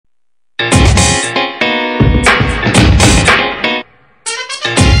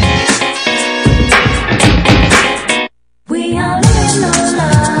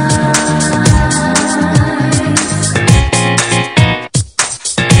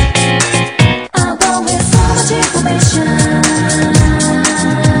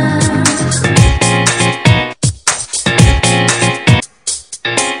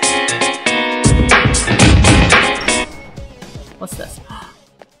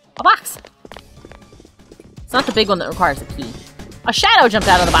A box. It's not the big one that requires a key. A shadow jumped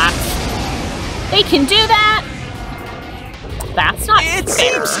out of the box. They can do that? That's not fair. It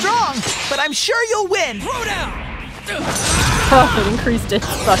seems strong, but I'm sure you'll win. Throw down. Oh, it increased its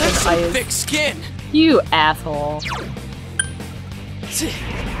fucking That's some size. thick skin. You asshole.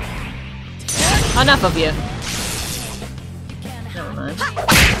 Enough of you. Never mind.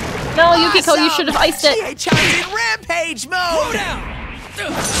 No, Yukiko, you should have iced it. Chihi's in rampage Throw mode. down.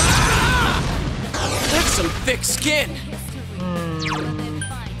 That's some thick skin.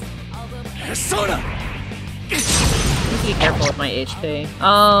 Persona. Need to be careful with my HP.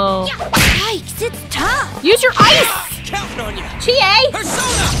 Oh. Yikes, it's tough. Use your ice! Counting on you. Chie!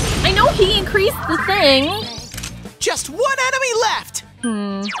 Persona. I know he increased the thing. Just one enemy left.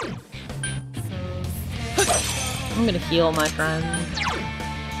 I'm gonna heal my friend.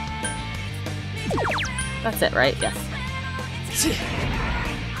 That's it, right? Yes.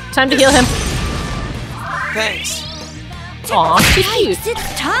 Time to heal him. Thanks. Aw, she's cute. Yikes,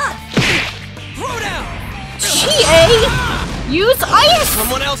 it's tough. Throw down. Chie! Use ice!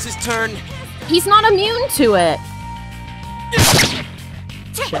 Someone else's turn. He's not immune to it.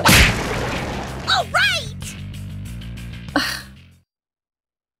 Shit. All right.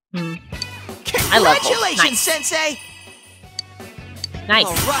 I love both. Congratulations, Nice. Sensei. Nice.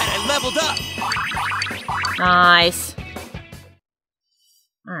 All right, I leveled up. Nice.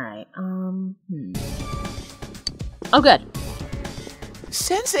 Alright, Oh, good.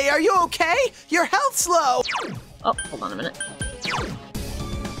 Sensei, are you okay? Your health's low. Oh, hold on a minute.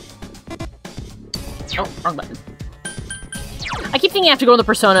 Oh, wrong button. I keep thinking I have to go in the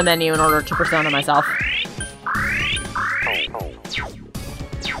Persona menu in order to Persona myself.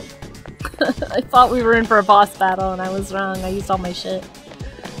 I thought we were in for a boss battle and I was wrong. I used all my shit.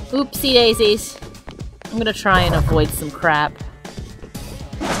 Oopsie daisies. I'm gonna try and avoid some crap.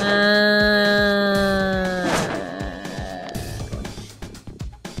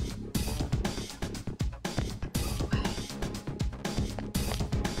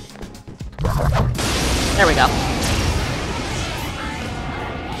 There we go.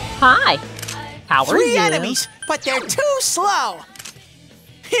 Hi. How are you? 3 enemies, but they're too slow.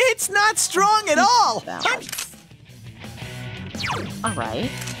 It's not strong at all.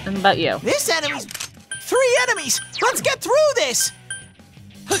 Alright. And about you? This enemy's 3 enemies. Let's get through this.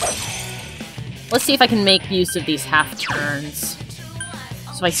 Let's see if I can make use of these half turns.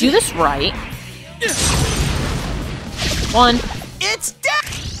 So I do this right. 1. It's dead.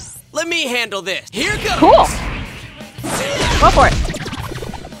 Let me handle this. Here goes. Cool. Go for it.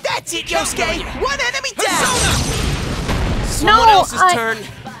 That's it, Yosuke. 1 enemy down. Persona. Someone else's turn. 2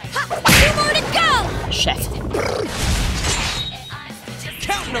 more to go. Shit.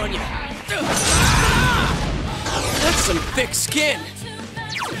 Counting on you. That's some thick skin.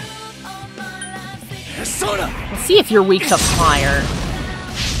 Persona. Let's see if you're weak to fire.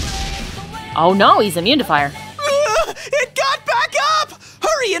 Oh no, he's immune to fire. It got back up.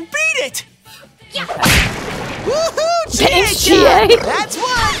 Hurry and beat it. Yeah. Woohoo, Thanks, Chie! Chie. That's 1.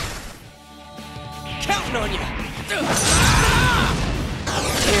 Counting on you.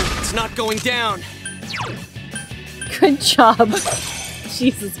 It's not going down. Good job.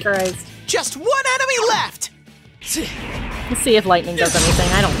 Jesus Christ. Just 1 enemy left. Let's see if lightning does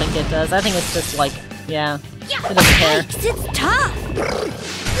anything. I don't think it does. I think it's just like, yeah. It doesn't care. Yikes, it's tough.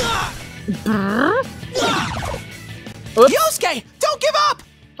 Oops. Yosuke, don't give up.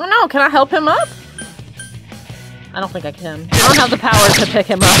 Oh no, can I help him up? I don't think I can. I don't have the power to pick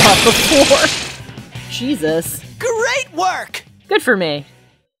him up before. Jesus. Great work. Good for me.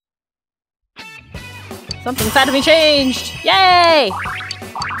 Something inside of me changed. Yay!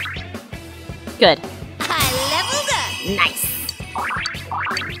 Good. I leveled up. Nice.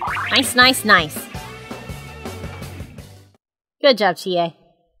 Nice, nice, nice. Good job, Chie.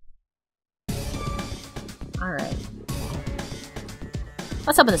 Alright.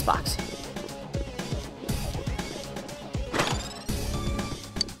 Let's open this box.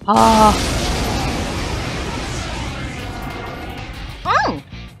 Oh.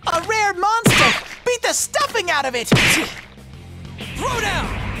 A rare monster. Beat the stuffing out of it. Throw down.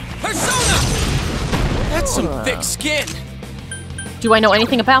 Persona. That's some thick skin. Do I know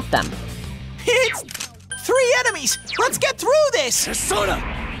anything about them? It's 3 enemies. Let's get through this. Persona.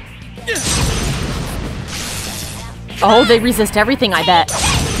 Oh, they resist everything, I bet.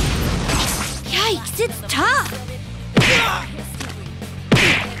 Yikes, it's tough.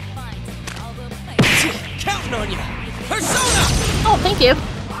 Counting on you. Persona. Oh, thank you.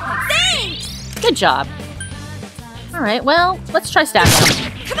 Thanks. Good job. Alright, well, let's try stacking them.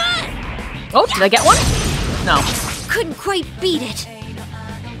 Come on. Oh, did I get one? No. Couldn't quite beat it.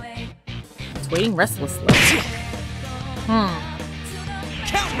 waiting restlessly.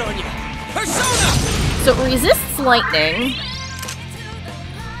 Counting on you! Persona! So it resists lightning.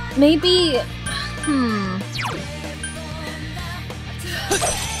 Maybe...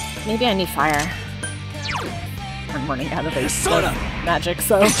 Maybe I need fire. I'm running out of magic,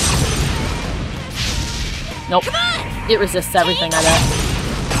 so... Nope. It resists everything, I bet.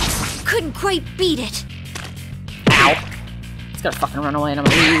 Couldn't quite beat it. Ow. It's gonna fucking run away and I'm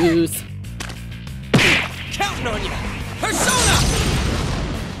gonna lose. Counting on you! Persona!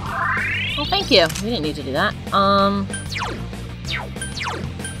 Well, thank you. We didn't need to do that.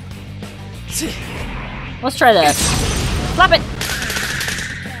 Let's try this. Slap it!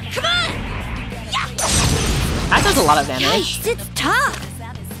 Come on! That does a lot of damage. Yikes, it's tough.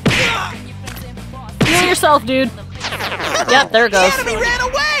 Heal yourself, dude. Yep, there it The goes. enemy ran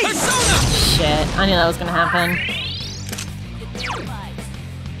away! Persona! Shit, I knew that was gonna happen.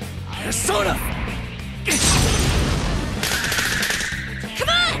 Persona! Come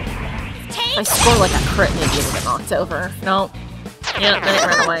on! If I score like a crit, maybe it'll get knocked over. Nope. Yeah, then it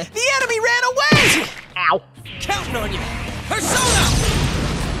ran away. The enemy ran away! Ow. Counting on you! Persona!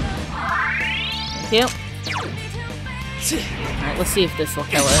 Thank you. Alright, let's see if this will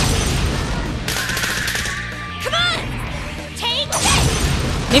kill it. Come on! Take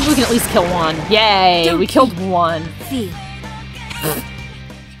this! Maybe we can at least kill one. Yay! Don't we killed one. Feel.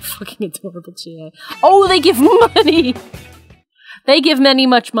 Fucking adorable GA. Oh, they give money! They give many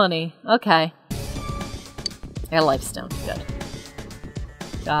much money. Okay. I got a life stone. Good.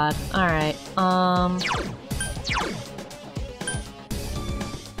 God. Alright.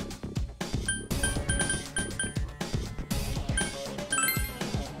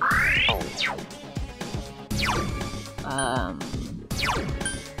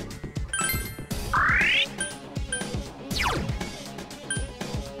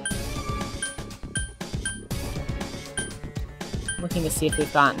 Looking to see if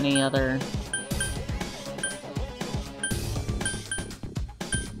we've got any other...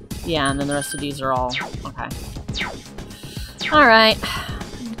 Yeah, and then the rest of these are all... Okay. Alright.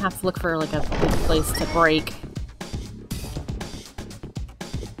 Have to look for, like, a good place to break.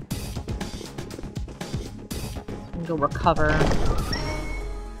 And go recover.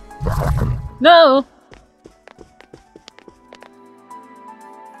 No!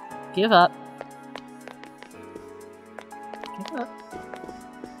 Give up. Give up.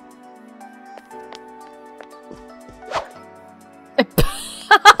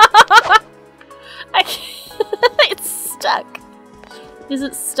 I can't. It's stuck. Is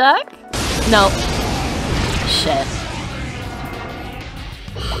it stuck? No. Shit.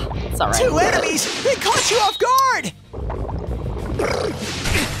 It's alright. Two enemies! They caught you off guard!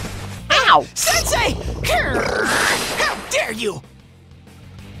 Ow! Sensei! How dare you!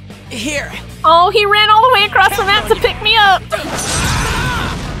 Here. Oh, he ran all the way across the map to pick me up!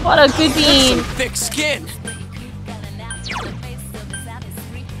 What a good bean! Some thick skin!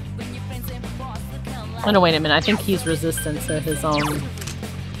 Oh no, wait a minute. I think he's resistant to his own...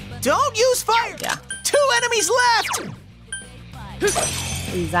 Don't use fire! Yeah. 2 enemies left!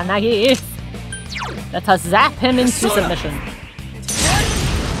 Izanagi! Let us zap him into submission.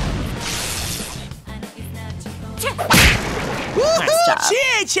 Nice job.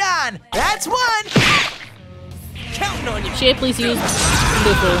 Chie-chan! That's one! Counting on you! Chie, please use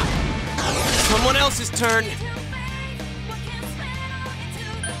Lufu. Someone else's turn!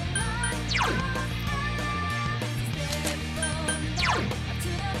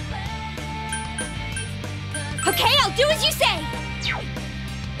 Okay, I'll do as you say.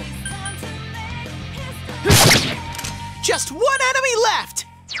 Just 1 enemy left!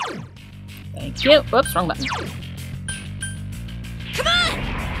 Thank you. Whoops, wrong button. Come on!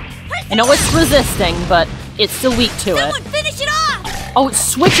 I know it's resisting, but it's still weak to it. Someone finish it off! Oh, it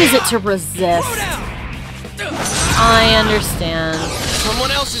switches it to resist. Throw down! I understand.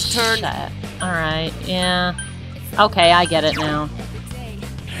 Someone else's turn! Shit. Alright, yeah. Okay, I get it now.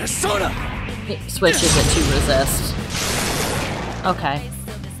 Persona! It switches it to resist. Okay.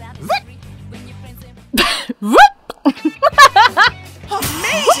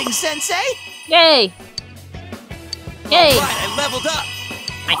 Amazing, Sensei! Yay! Yay! Right, I leveled up!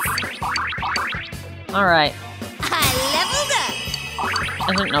 Nice. Alright. I leveled up!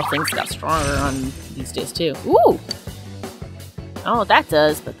 I didn't know things got stronger on these days, too. Ooh! I don't know what that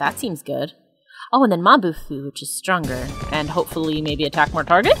does, but that seems good. Oh, and then Mabufu, which is stronger. And hopefully maybe attack more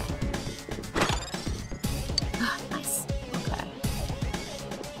target? Nice. Okay.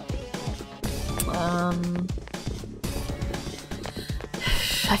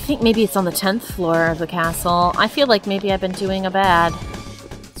 I think maybe it's on the 10th floor of the castle. I feel like maybe I've been doing a bad...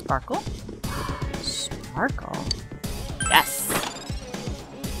 Sparkle? Sparkle. Yes.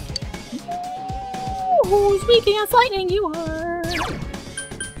 Ooh, who's weak against lightning? You are.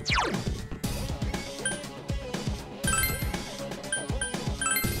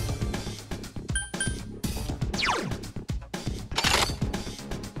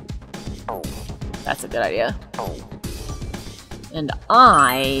 That's a good idea. And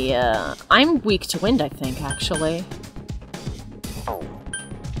I'm weak to wind, I think, actually.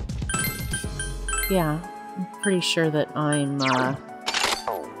 Yeah, I'm pretty sure that I'm,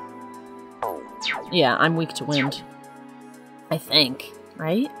 yeah, I'm weak to wind. I think,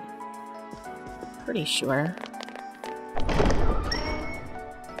 right? Pretty sure.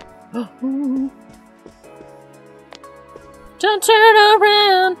 Don't turn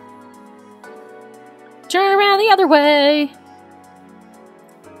around! Turn around the other way!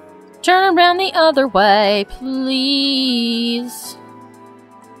 Turn around the other way, please.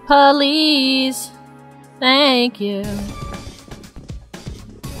 Please. Thank you.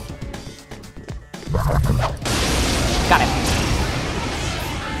 Got it.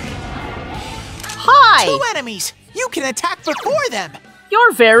 Hi! 2 enemies! You can attack before them!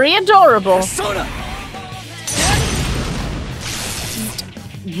 You're very adorable. Persona!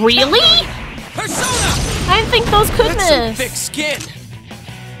 Really? Persona! I didn't think those could That's some miss. thick skin.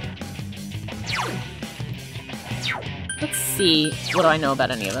 Let's see. What do I know about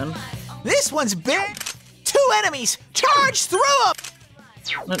any of them? This one's big! 2 enemies! Charge through them!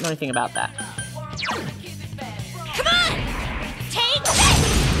 I don't know anything about that. Come on! Take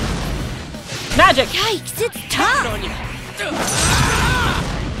this! Magic! Yikes, it's Put tough! on you.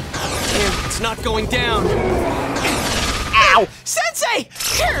 Damn, it's not going down. Ow! Sensei!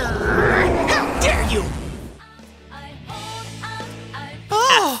 How dare you!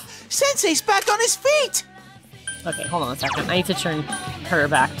 Oh! Sensei's back on his feet! Okay, hold on a second. I need to turn her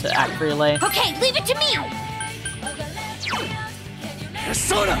back to act relay. Okay, leave it to me!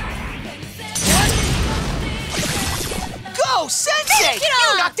 Persona! Go, Sensei! Finish it You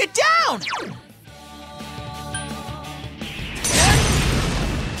off! knocked it down!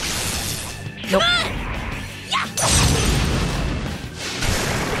 Nope.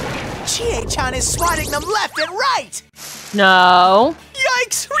 Chie-chan is swatting them left and right! No.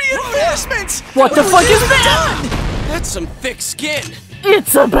 Yikes! Reinforcements! What the fuck is that? Done! That's some thick skin.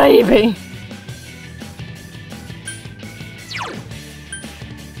 It's a baby.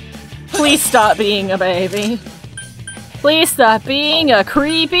 Please stop being a baby. Please stop being a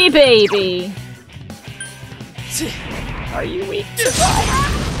creepy baby. Are you weak to fire?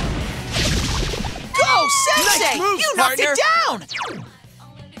 Go, Sensei! Nice move, You knocked partner. it down!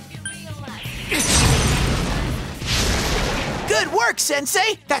 Good work,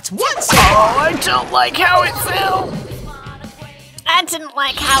 Sensei! That's 1 step! Oh, I don't like how it felt. I didn't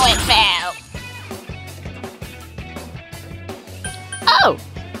like how it felt. Oh.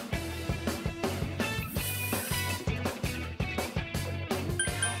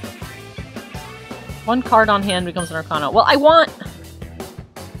 One card on hand becomes an Arcana. Well, I want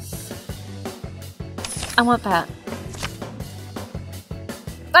that.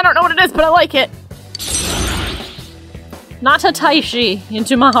 I don't know what it is, but I like it. Not a Taishi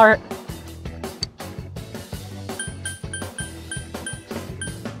into my heart.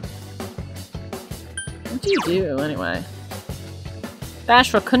 What do you do, anyway?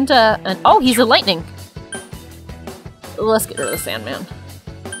 Bash Rakunta and... Oh, he's a lightning! Let's get rid of the Sandman.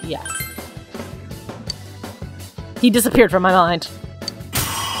 Yes. He disappeared from my mind.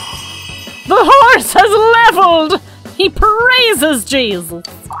 The horse has leveled! He praises Jesus!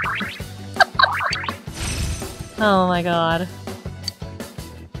 Oh my god.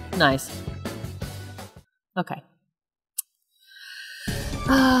 Nice. Okay.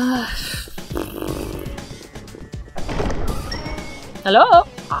 Hello?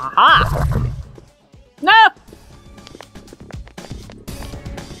 Aha! No!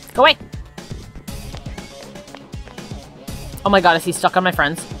 Go away! Oh my god, is he stuck on my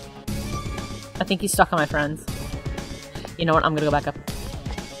friends? I think he's stuck on my friends. You know what? I'm gonna go back up.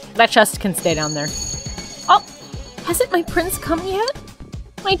 That chest can stay down there. Oh! Hasn't my prince come yet?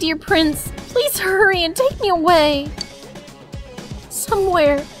 My dear prince, please hurry and take me away.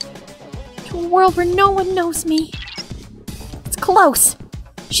 Somewhere. To a world where no one knows me. It's close.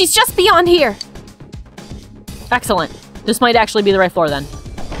 She's just beyond here. Excellent. This might actually be the right floor then.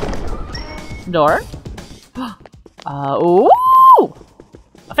 Door? Ooh!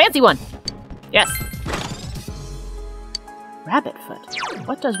 A fancy one! Yes. Rabbit foot.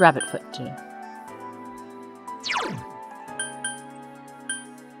 What does rabbit foot do?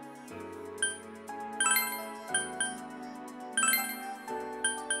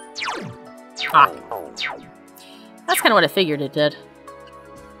 Ah. That's kind of what I figured it did.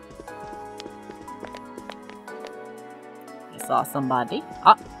 I saw somebody.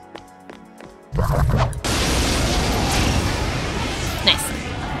 Ah. Nice.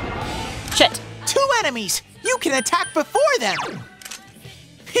 Shit. 2 enemies! You can attack before them!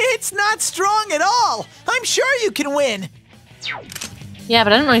 It's not strong at all! I'm sure you can win! Yeah,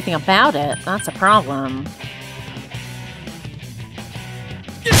 but I don't know anything about it. That's a problem.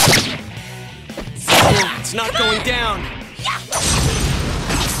 It's not going down.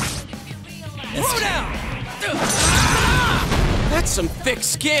 Throw down. That's some thick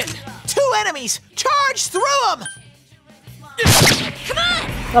skin. 2 enemies! Charge through them! Come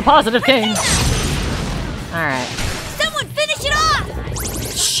on! A positive king. Alright. Someone finish it off!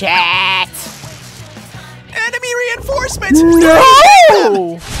 Shit! Enemy reinforcements! No!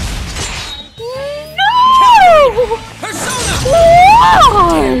 No! Persona!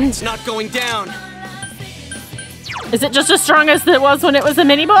 Why? It's not going down. Is it just as strong as it was when it was a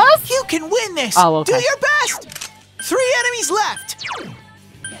mini boss? You can win this! Oh, okay. Do your best! 3 enemies left!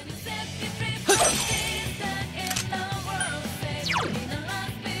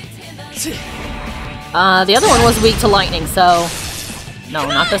 The other one was weak to lightning, so... No,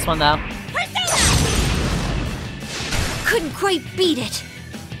 not this one, though. Couldn't quite beat it.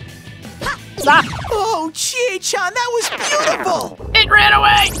 Stop! Oh, Chie-chan, that was beautiful! It ran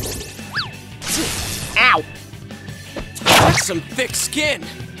away! Ow! That's some thick skin.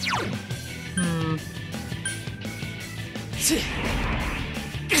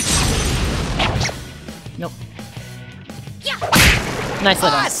 Nope. Nicely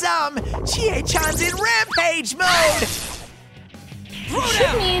done. Awesome! Chie-chan's in rampage mode!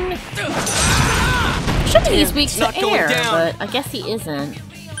 I mean... Should be he's weak It's to not going air, down. but I guess he isn't.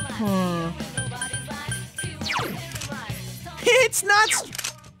 It's not...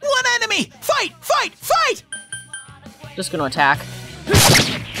 1 enemy! Fight! Fight! Fight! Just gonna attack.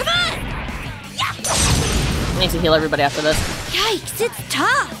 I need to heal everybody after this. Yikes, it's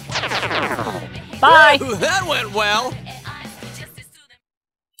tough. Bye! Ooh, that went well.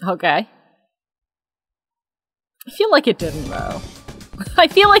 Okay. I feel like it didn't, though. I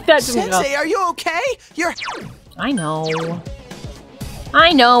feel like that didn't go. Sensei, are you okay? You're... I know.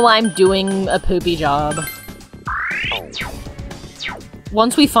 I know I'm doing a poopy job.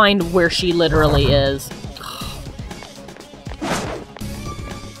 Once we find where she literally is.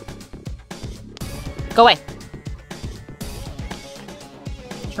 Go away.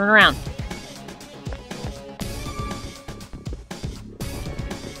 Turn around.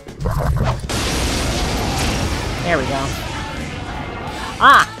 There we go.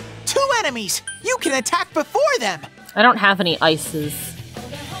 Ah! 2 enemies! You can attack before them! I don't have any ices.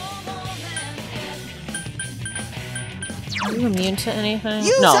 Are you immune to anything?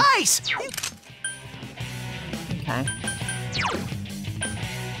 Use No. ice! Okay.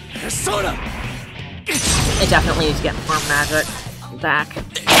 Persona! I definitely need to get more magic back.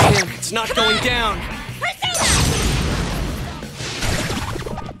 It's not going down.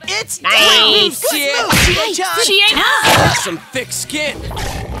 It's Nice! Good move, Chie-chan! She ain't. That's some thick skin.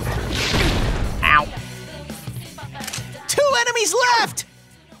 Ow. 2 enemies left!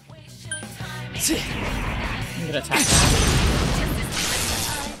 I'm gonna attack that.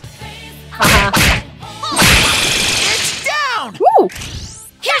 Haha. It's down! Woo!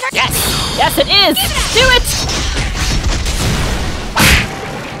 Yes! Yes, it is! Do it!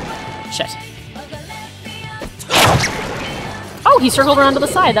 Shit. Oh, he circled around to the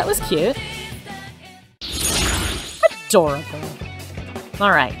side. That was cute. Adorable.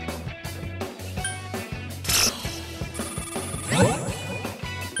 Alright.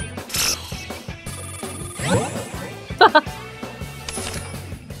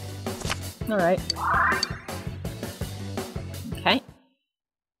 Alright. Okay.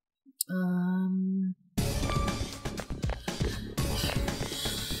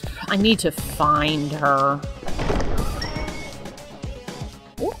 I need to find her.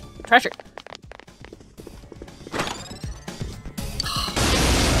 Ooh, treasure.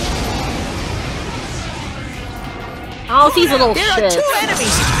 Oh, these little There are shits. 2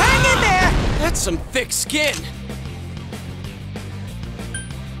 enemies! Hang in there! That's some thick skin.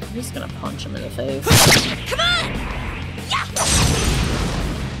 I'm just gonna punch him in the face.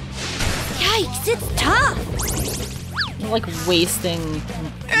 Yikes, it's tough. I'm like wasting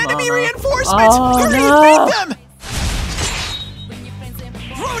Enemy mana. reinforcements! Oh, Hurry, no. beat them!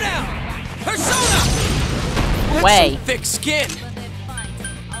 Throw down. Persona! That's Way. some thick skin.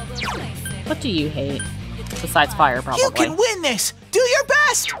 What do you hate? Besides fire, probably. You can win this! Do your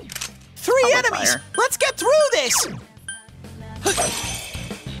best! 3 Probably enemies! fire. Let's get through this!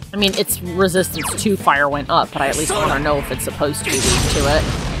 I mean, its resistance to fire went up, but I at least want to know if it's supposed to be weak to it.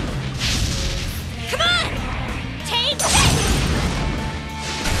 Come on! Take this!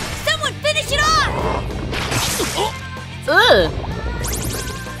 Someone finish it off! Ugh!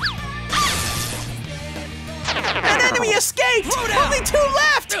 An enemy escaped! Only 2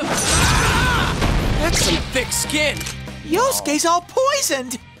 left! That's some thick skin. Yosuke's all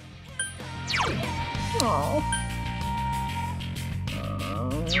poisoned! Oh.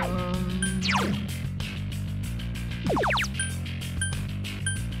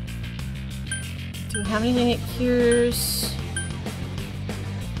 Do we have anything that cures?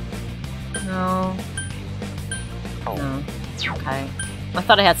 No. No. Okay. I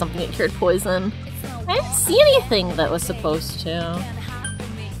thought I had something that cured poison. I didn't see anything that was supposed to.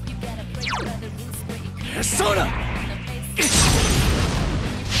 Persona!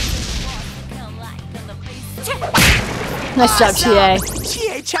 Nice job, Chie.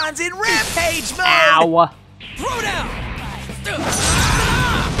 Chie-chan's in rampage mode! Ow. Throw down!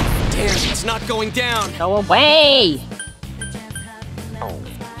 Damn, it's not going down. Go away!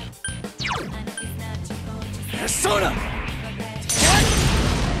 Persona!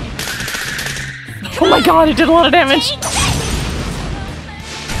 Oh my god, it did a lot of damage!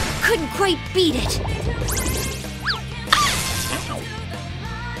 Couldn't quite beat it.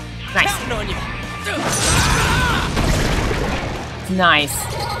 Nice. Counting on you. Nice.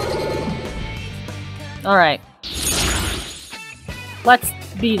 Alright. Let's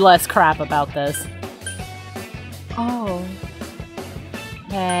be less crap about this. Oh.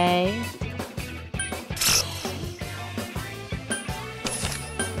 Okay.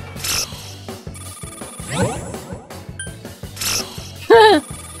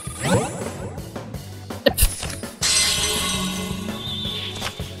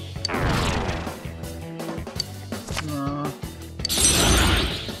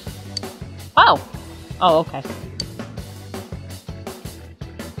 Oh. Oh, okay.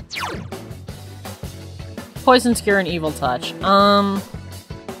 Poison Cure and Evil Touch. Oh,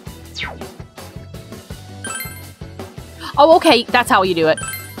 okay. That's how you do it.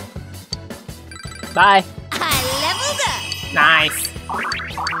 Bye. I leveled up. Nice.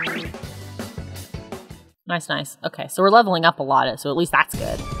 Nice, nice. Okay, so we're leveling up a lot, so at least that's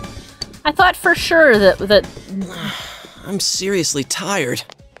good. I thought for sure that I'm seriously tired.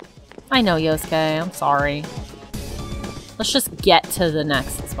 I know, Yosuke. I'm sorry. Let's just get to the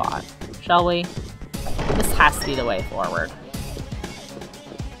next spot, shall we? This has to be the way forward.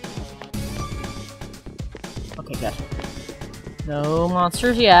 Okay, good. No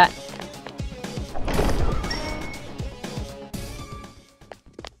monsters yet.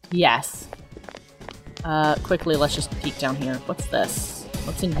 Yes. Quickly, let's just peek down here. What's this?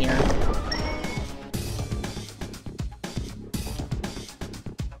 What's in here?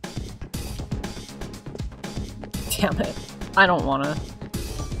 Damn it. I don't wanna.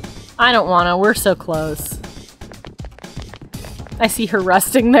 I don't wanna. We're so close. I see her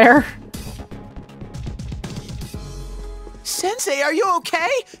resting there. Sensei, are you okay?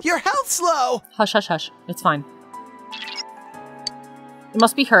 Your health's low! Hush, hush, hush. It's fine. It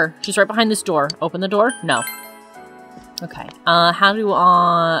must be her. She's right behind this door. Open the door? No. Okay. How do,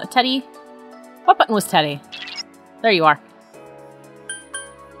 Teddy? What button was Teddy? There you are.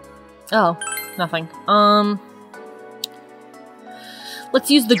 Oh, nothing. Let's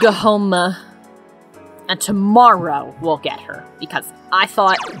use the go home, and tomorrow we'll get her. Because I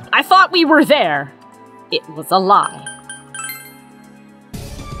thought we were there. It was a lie.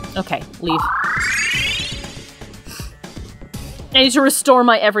 Okay, leave. I need to restore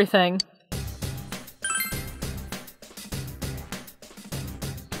my everything.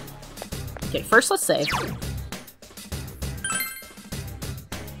 Okay, first let's save.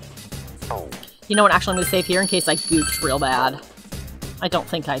 You know what, actually I'm gonna save here in case I goofed real bad. I don't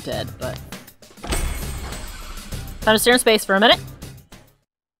think I did, but... Time to stare in space for a minute.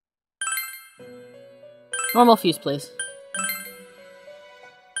 Normal fuse, please.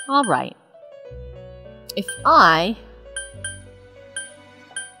 Alright. If I...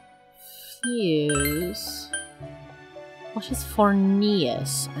 fuse... What is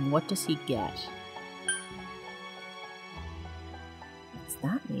Forneus, and what does he get? What does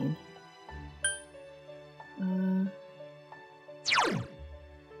that mean?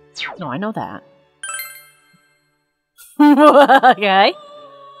 No, I know that. Okay.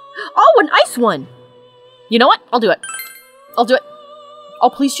 Oh, an ice one! You know what? I'll do it. I'll do it. Oh,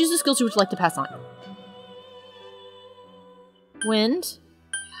 please choose the skills you would like to pass on. Wind.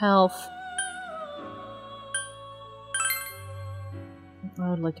 Health. I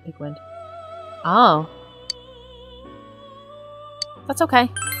would like to pick wind. Oh. That's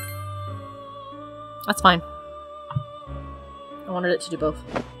okay. That's fine. I wanted it to do both.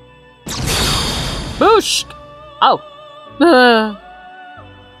 Boosh! Oh.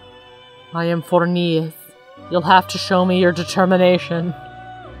 I am Fornius. You'll have to show me your determination.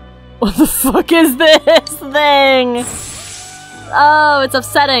 What the fuck is this thing? Oh, it's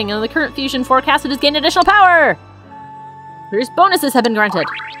upsetting. The current fusion forecasted has gained additional power. Various bonuses have been granted.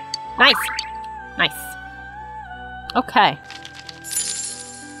 Nice. Nice. Okay.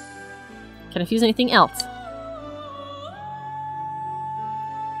 Can I fuse anything else?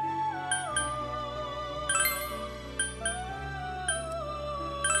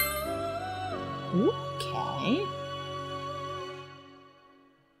 Okay.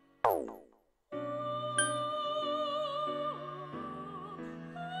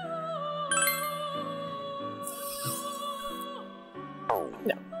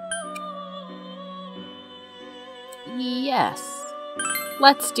 No. Yes.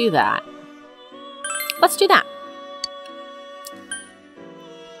 Let's do that. Let's do that.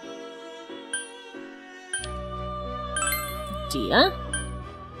 Dia.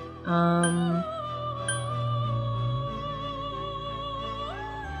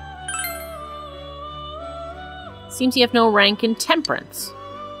 Seems you have no rank in temperance.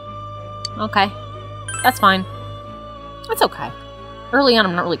 Okay. That's fine. That's okay. Early on,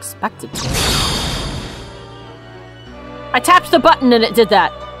 I'm not really expected to. I tapped the button and it did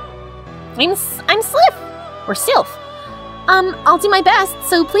that. I'm Sliff. Or Sylph. I'll do my best,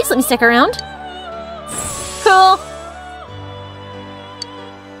 so please let me stick around. Cool.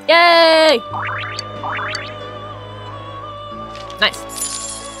 Yay! Nice.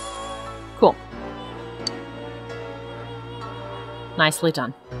 Cool. Nicely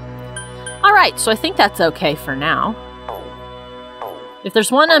done. Alright, so I think that's okay for now. If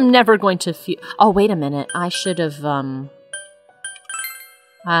there's one I'm never going to oh, wait a minute. I should have,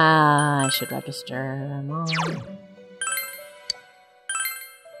 I should register them all.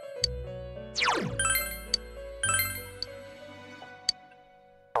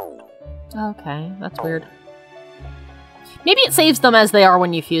 Okay, that's weird. Maybe it saves them as they are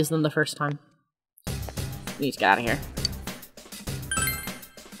when you fuse them the first time. We need to get out of here.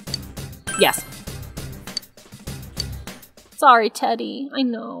 Yes. Sorry, Teddy. I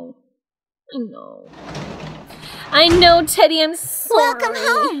know. I know. I know, Teddy. I'm sorry. Welcome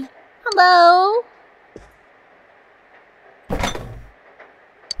home. Hello.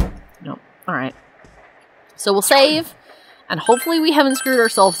 No. Alright. So we'll save. And hopefully we haven't screwed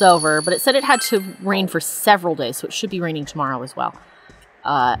ourselves over. But it said it had to rain for several days. So it should be raining tomorrow as well.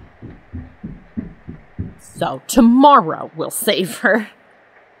 So tomorrow we'll save her.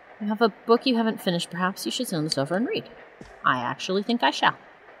 You have a book you haven't finished. Perhaps you should send this over and read. I actually think I shall.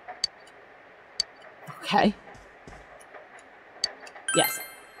 Okay. Yes.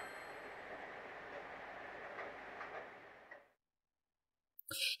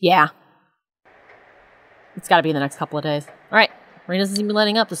 Yeah. It's gotta be in the next couple of days. Alright. Rain doesn't seem to be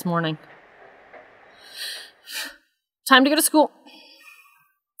letting up this morning. Time to go to school.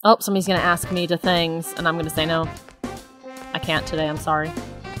 Oh, somebody's gonna ask me to things, and I'm gonna say no. I can't today, I'm sorry.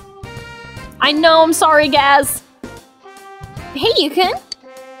 I know, I'm sorry, Gaz! Hey, Yukon!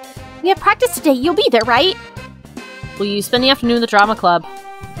 We have practice today, you'll be there, right? Will you spend the afternoon in the drama club?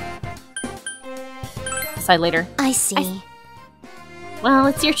 Decide later. I see. Well,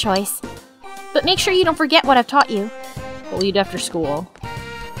 it's your choice. But make sure you don't forget what I've taught you. What will you do after school?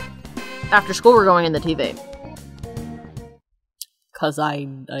 After school, we're going in the TV. Cause I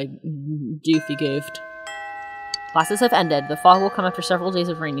doofy goofed. Classes have ended. The fog will come after several days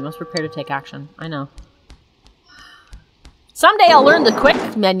of rain. You must prepare to take action. I know. Someday I'll learn the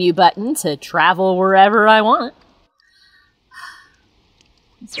quick menu button to travel wherever I want.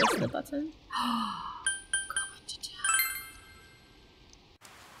 Is this the button? Going to town.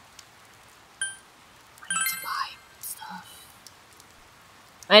 I need to buy stuff.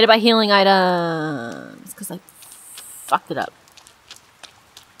 I need to buy healing items because I fucked it up.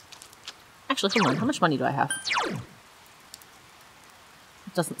 Actually, hold on. How much money do I have?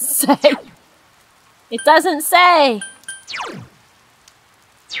 It doesn't say. It doesn't say.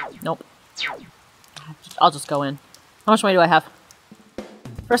 Nope. I'll just go in. How much money do I have?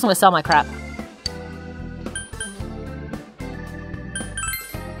 First, I'm gonna sell my crap.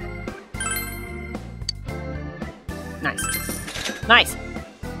 Nice. Nice.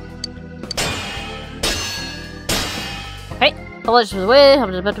 Okay. Apologies for the way.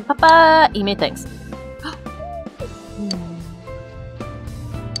 He made things.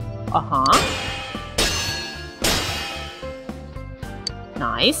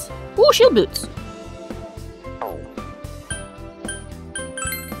 Nice. Ooh, shield boots.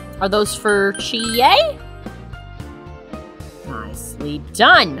 Are those for Chie? Nicely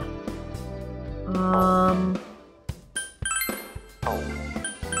done.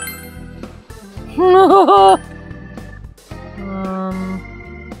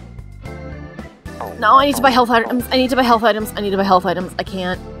 No, I need to buy health items. I need to buy health items. I need to buy health items. I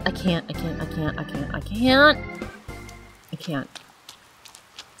can't.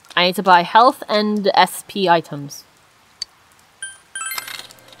 I need to buy health and SP items.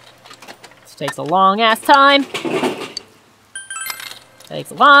 This takes a long ass time. Takes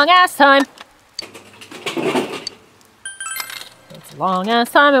a long ass time. Takes a long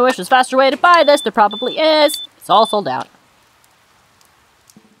ass time. I wish there's a faster way to buy this. There probably is. It's all sold out.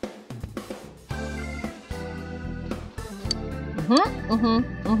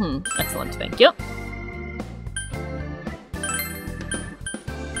 Excellent, thank you.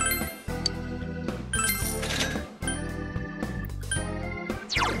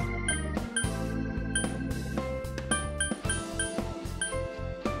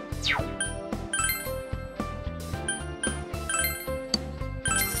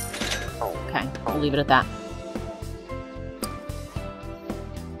 Okay, we'll leave it at that.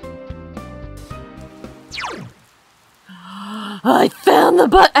 I found the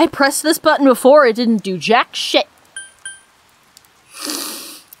button. I pressed this button before. It didn't do jack shit.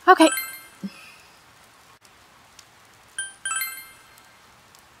 Okay.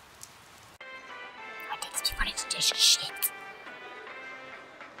 I got to run into dish shit.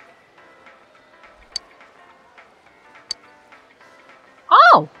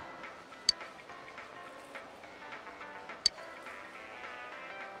 Oh.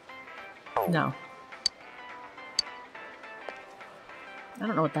 No. I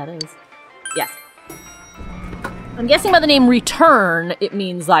don't know what that is. Yes. I'm guessing by the name Return, it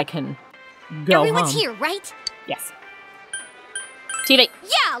means I can go Everyone's home. here, right? Yes. TV.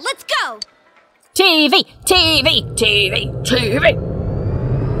 Yeah, let's go! TV! TV! TV! TV!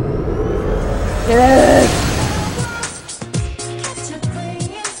 Yes.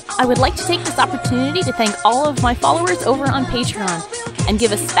 I would like to take this opportunity to thank all of my followers over on Patreon and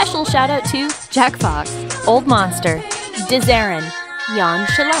give a special shout out to Jack Fox, Old Monster, Dizarin, Jan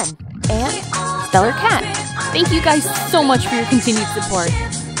Shalen, and Stellar Cat. Thank you guys so much for your continued support.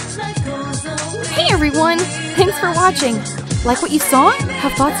 Hey everyone! Thanks for watching! Like what you saw?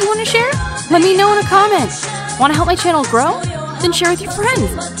 Have thoughts you want to share? Let me know in a comment! Want to help my channel grow? Then share with your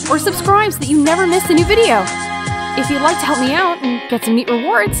friends! Or subscribe so that you never miss a new video! If you'd like to help me out and get some neat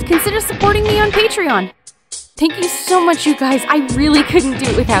rewards, consider supporting me on Patreon! Thank you so much, you guys! I really couldn't do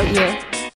it without you!